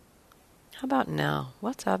 How about now?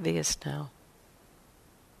 What's obvious now?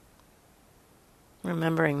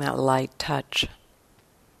 Remembering that light touch.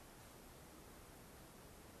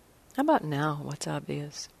 How about now? What's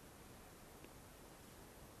obvious?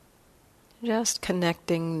 Just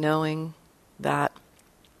connecting, knowing that.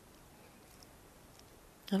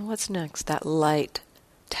 And what's next? That light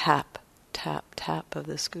tap, tap, tap of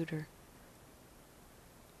the scooter.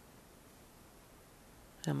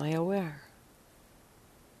 Am I aware?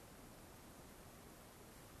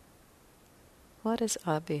 What is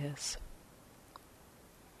obvious?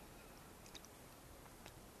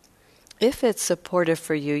 If it's supportive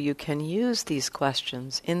for you, you can use these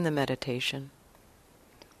questions in the meditation.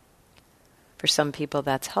 For some people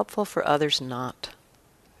that's helpful, for others not.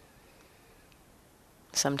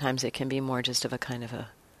 Sometimes it can be more just of a kind of a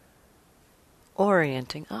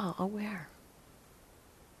orienting, aware.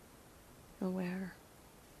 Aware.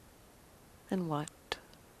 And what?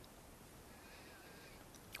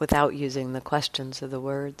 Without using the questions of the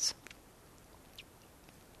words.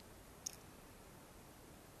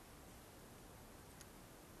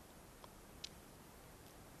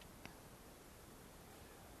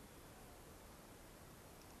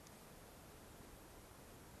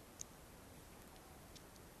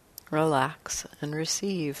 Relax and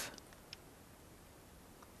receive.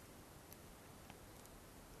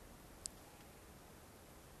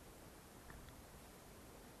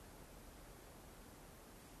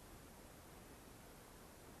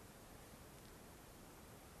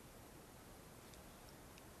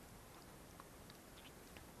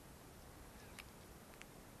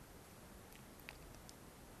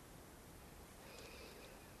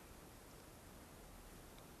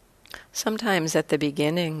 Sometimes at the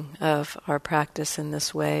beginning of our practice in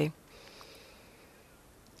this way,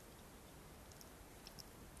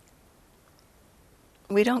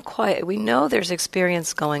 we know there's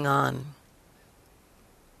experience going on.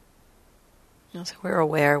 So we're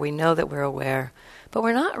aware, we know that we're aware, but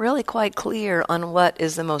we're not really quite clear on what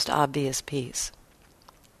is the most obvious piece.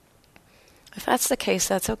 If that's the case,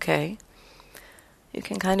 that's okay. You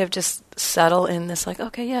can kind of just settle in this like,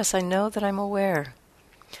 okay, yes, I know that I'm aware.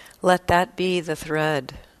 Let that be the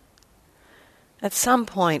thread. At some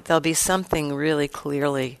point, there'll be something really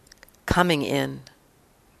clearly coming in.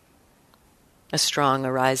 A strong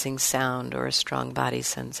arising sound or a strong body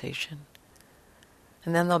sensation.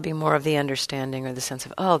 And then there'll be more of the understanding or the sense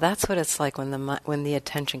of, that's what it's like when the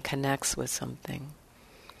attention connects with something.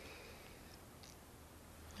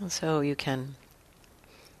 And so you can,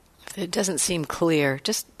 if it doesn't seem clear,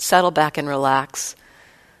 just settle back and relax.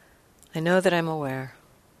 I know that I'm aware.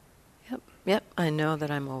 Yep, I know that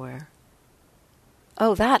I'm aware.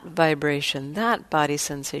 Oh, that vibration, that body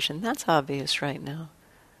sensation, that's obvious right now.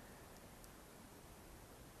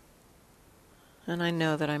 And I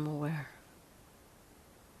know that I'm aware.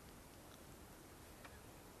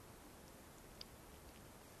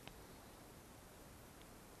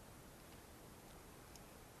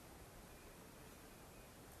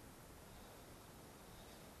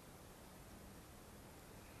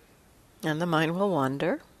 And the mind will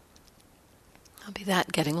wander. There'll be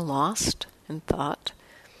that getting lost in thought.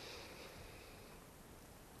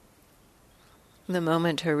 The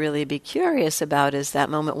moment to really be curious about is that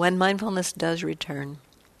moment when mindfulness does return.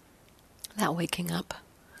 That waking up.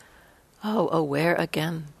 Aware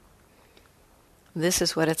again. This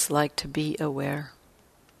is what it's like to be aware.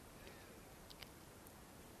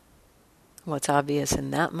 What's obvious in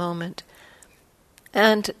that moment.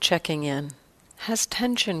 And checking in. Has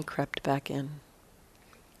tension crept back in?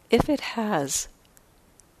 If it has,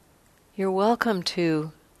 you're welcome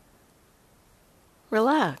to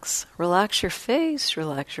relax. Relax your face,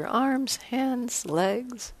 relax your arms, hands,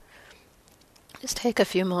 legs. Just take a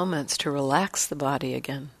few moments to relax the body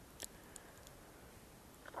again.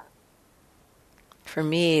 For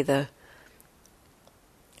me, at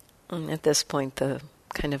this point, the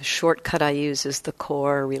kind of shortcut I use is the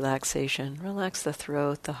core relaxation. Relax the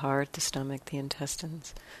throat, the heart, the stomach, the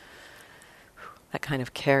intestines. That kind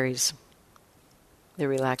of carries the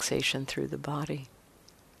relaxation through the body.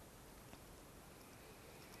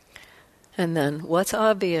 And then, what's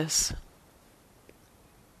obvious?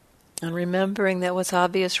 And remembering that what's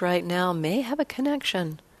obvious right now may have a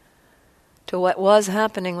connection to what was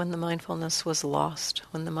happening when the mindfulness was lost,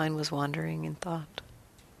 when the mind was wandering in thought.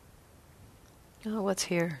 Oh, what's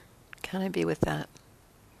here? Can I be with that?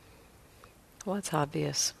 What's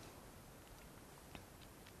obvious?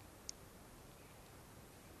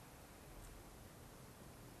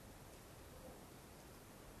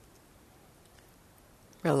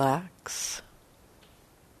 Relax.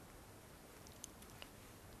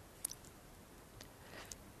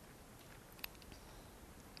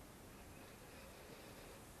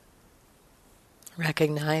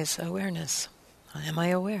 Recognize awareness. Am I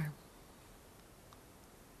aware?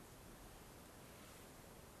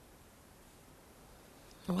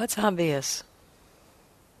 What's obvious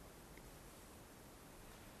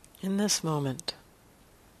in this moment?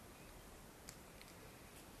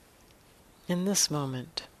 In this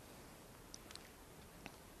moment.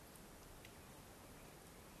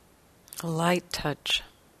 A light touch.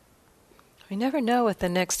 We never know what the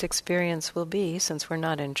next experience will be since we're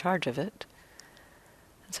not in charge of it.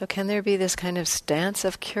 And so can there be this kind of stance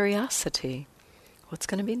of curiosity? What's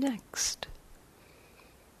going to be next?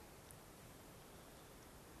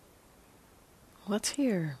 What's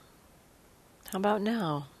here? How about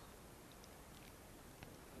now?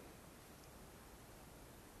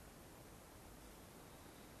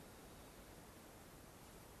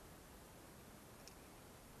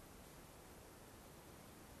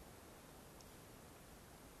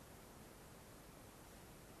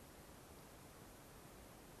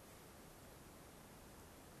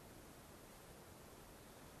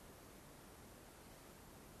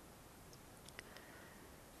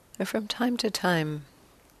 And from time to time,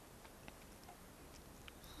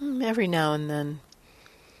 every now and then,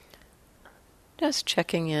 just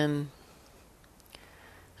checking in.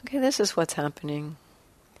 Okay, this is what's happening.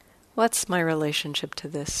 What's my relationship to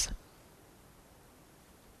this?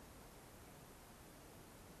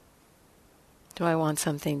 Do I want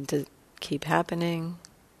something to keep happening?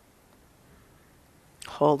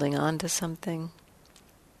 Holding on to something?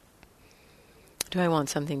 Do I want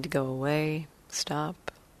something to go away? Stop?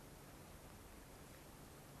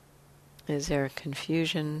 Is there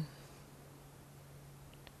confusion?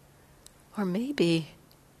 Or maybe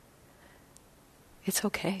it's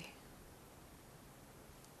okay.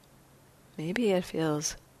 Maybe it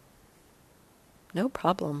feels no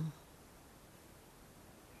problem.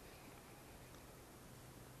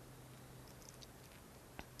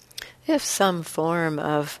 If some form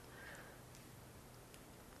of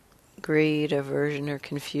greed, aversion, or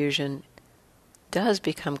confusion does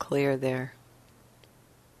become clear there,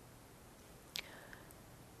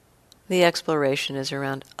 the exploration is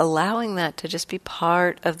around allowing that to just be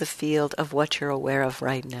part of the field of what you're aware of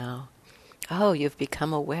right now. Oh, you've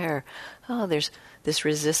become aware. Oh, there's this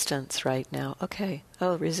resistance right now. Okay.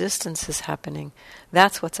 Oh, resistance is happening.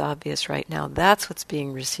 That's what's obvious right now. That's what's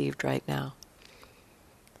being received right now.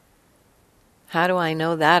 How do I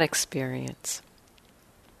know that experience?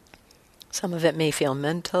 Some of it may feel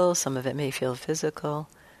mental, some of it may feel physical.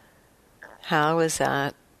 How is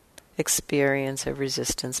that experience of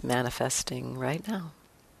resistance manifesting right now?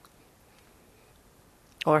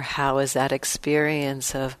 Or how is that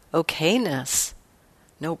experience of okayness,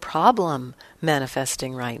 no problem,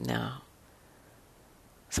 manifesting right now?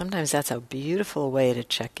 Sometimes that's a beautiful way to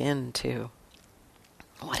check into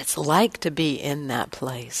what it's like to be in that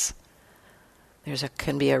place.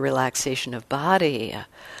 Can be a relaxation of body,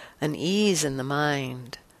 an ease in the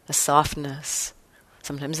mind, a softness,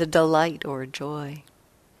 sometimes a delight or a joy.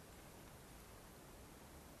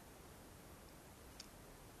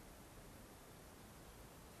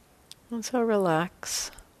 And so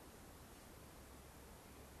relax.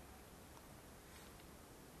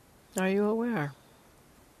 Are you aware?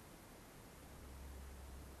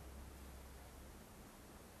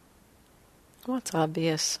 What's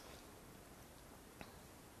obvious?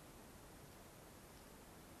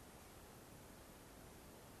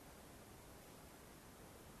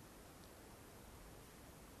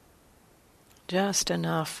 Just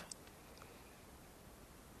enough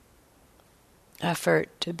effort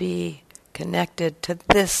to be connected to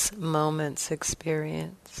this moment's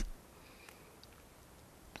experience.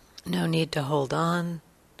 No need to hold on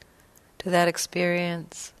to that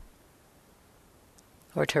experience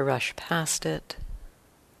or to rush past it.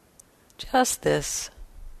 Just this.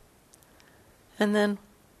 And then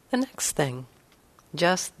the next thing.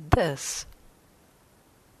 Just this.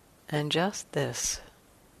 And just this.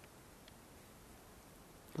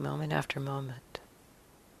 Moment after moment.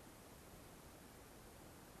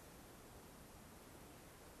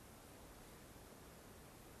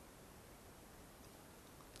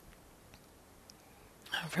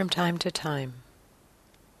 From time to time,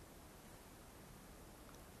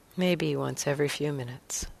 maybe once every few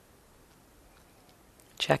minutes,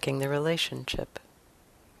 checking the relationship.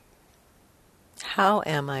 How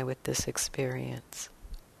am I with this experience?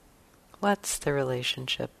 What's the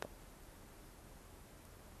relationship?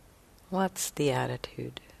 What's the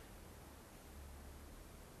attitude?